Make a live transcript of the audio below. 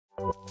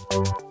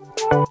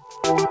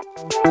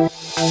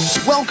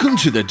Welcome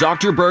to the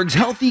Dr. Berg's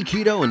Healthy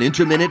Keto and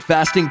Intermittent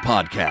Fasting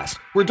Podcast,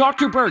 where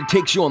Dr. Berg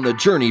takes you on the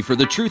journey for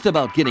the truth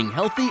about getting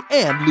healthy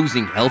and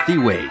losing healthy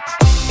weight.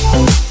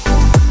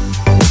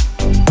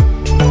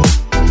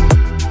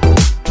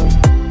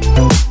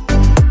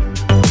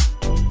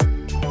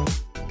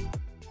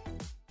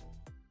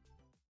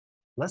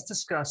 Let's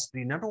discuss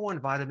the number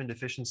one vitamin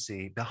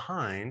deficiency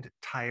behind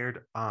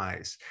tired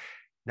eyes.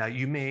 Now,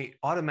 you may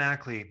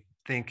automatically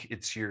think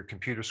it's your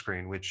computer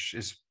screen, which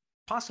is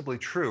possibly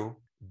true,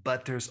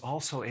 but there's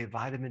also a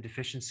vitamin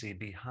deficiency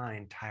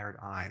behind tired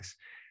eyes.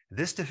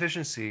 This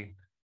deficiency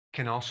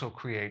can also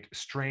create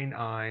strained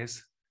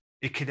eyes.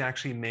 It could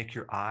actually make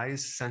your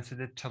eyes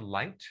sensitive to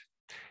light.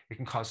 It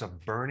can cause a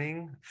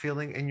burning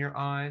feeling in your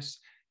eyes,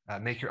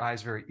 make your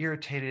eyes very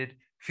irritated,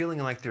 feeling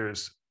like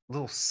there's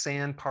little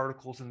sand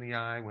particles in the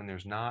eye when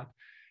there's not.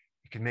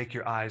 It can make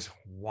your eyes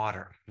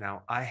water.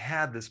 Now, I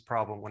had this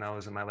problem when I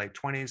was in my late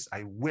 20s.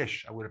 I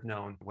wish I would have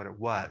known what it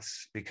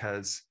was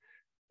because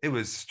it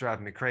was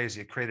driving me crazy.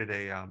 It created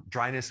a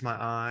dryness in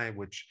my eye,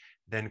 which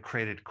then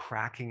created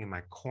cracking in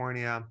my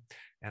cornea.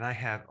 And I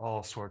had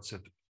all sorts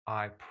of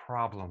eye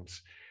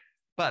problems.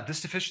 But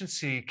this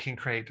deficiency can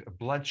create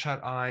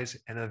bloodshot eyes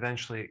and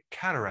eventually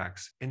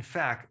cataracts. In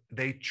fact,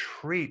 they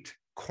treat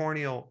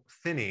corneal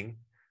thinning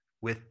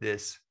with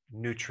this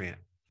nutrient.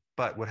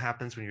 But what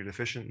happens when you're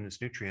deficient in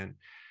this nutrient?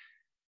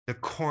 The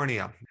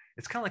cornea,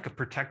 it's kind of like a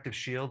protective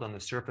shield on the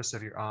surface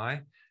of your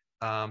eye,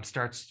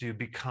 starts to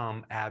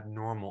become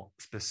abnormal,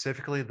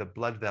 specifically the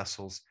blood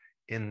vessels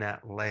in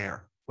that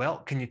layer. Well,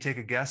 can you take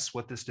a guess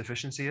what this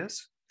deficiency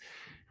is?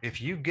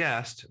 If you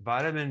guessed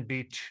vitamin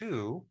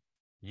B2,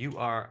 you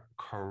are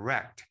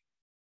correct.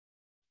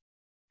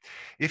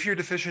 If you're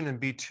deficient in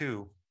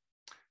B2,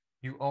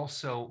 you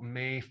also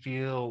may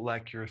feel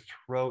like your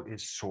throat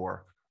is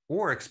sore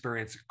or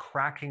experience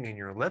cracking in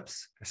your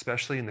lips,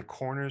 especially in the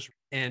corners,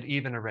 and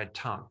even a red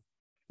tongue.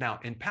 Now,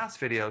 in past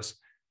videos,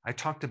 I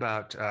talked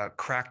about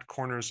cracked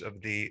corners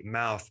of the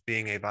mouth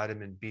being a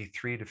vitamin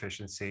B3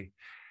 deficiency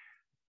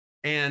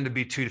and a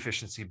B2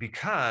 deficiency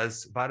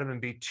because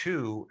vitamin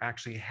B2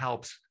 actually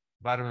helps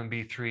vitamin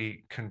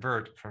B3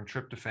 convert from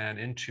tryptophan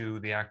into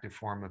the active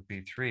form of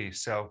B3.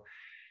 So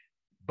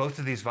both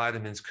of these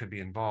vitamins could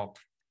be involved.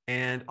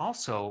 And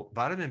also,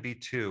 vitamin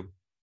B2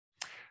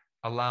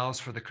 allows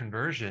for the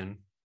conversion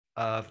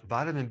of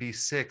vitamin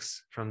B6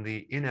 from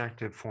the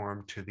inactive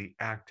form to the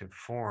active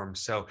form.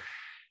 So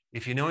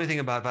if you know anything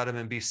about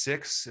vitamin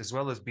B6 as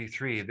well as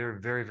B3, they're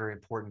very, very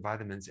important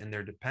vitamins and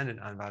they're dependent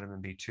on vitamin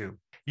B2.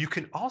 You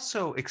can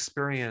also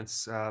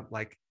experience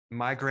like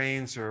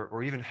migraines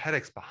or even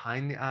headaches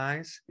behind the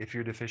eyes if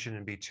you're deficient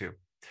in B2.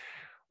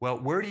 Well,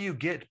 where do you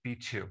get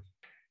B2?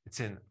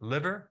 It's in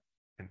liver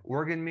and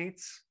organ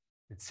meats.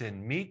 It's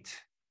in meat,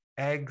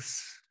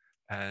 eggs,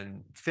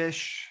 and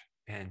fish,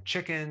 and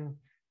chicken,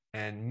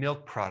 and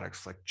milk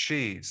products like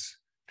cheese.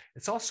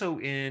 It's also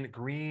in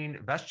green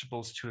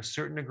vegetables to a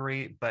certain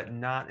degree, but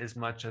not as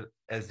much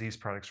as these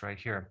products right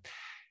here.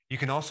 You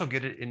can also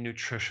get it in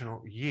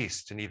nutritional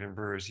yeast and even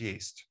brewer's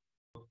yeast.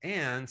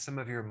 And some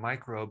of your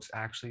microbes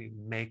actually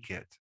make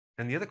it.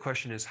 And the other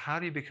question is, how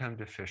do you become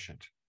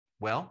deficient?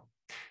 Well,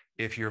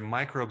 if your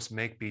microbes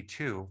make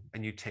B2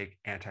 and you take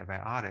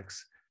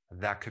antibiotics,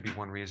 that could be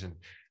one reason.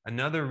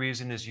 Another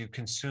reason is you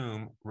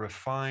consume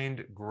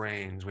refined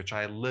grains, which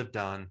I lived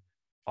on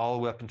all the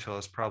way up until I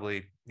was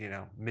probably,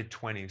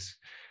 mid-20s,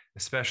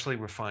 especially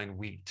refined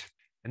wheat.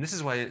 And this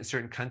is why in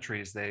certain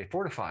countries they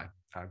fortify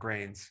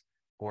grains,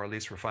 or at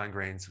least refined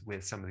grains,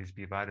 with some of these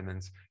B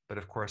vitamins. But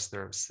of course,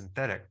 they're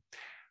synthetic.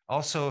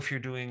 Also, if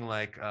you're doing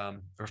like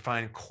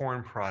refined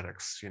corn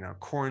products,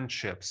 corn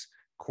chips,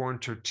 corn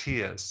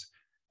tortillas,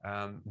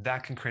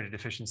 that can create a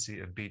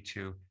deficiency of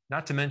B2,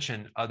 not to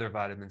mention other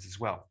vitamins as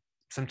well.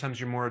 Sometimes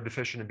you're more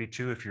deficient in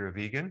B2 if you're a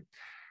vegan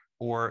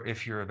or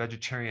if you're a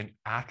vegetarian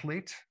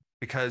athlete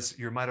because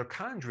your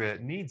mitochondria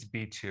needs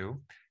B2.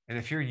 And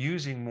if you're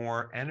using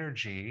more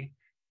energy,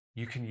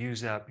 you can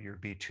use up your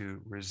B2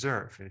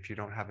 reserve. And if you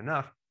don't have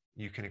enough,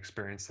 you can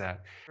experience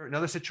that.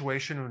 Another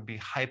situation would be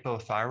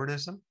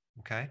hypothyroidism,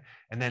 okay?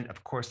 And then,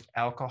 of course,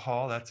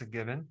 alcohol, that's a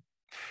given.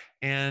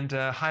 And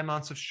high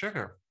amounts of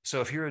sugar.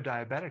 So if you're a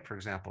diabetic, for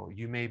example,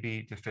 you may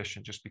be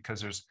deficient just because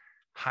there's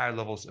higher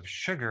levels of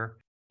sugar.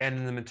 And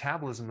in the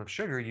metabolism of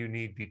sugar, you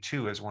need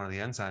B2 as one of the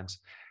enzymes,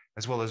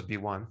 as well as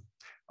B1.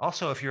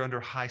 Also, if you're under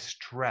high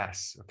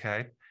stress,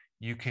 okay,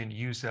 you can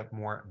use up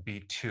more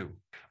B2.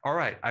 All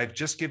right, I've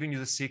just given you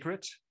the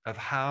secret of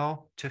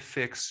how to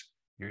fix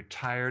your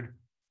tired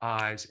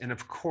eyes. And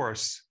of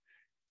course,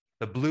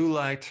 the blue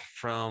light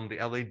from the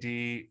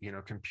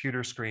LED,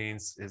 computer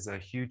screens is a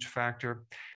huge factor.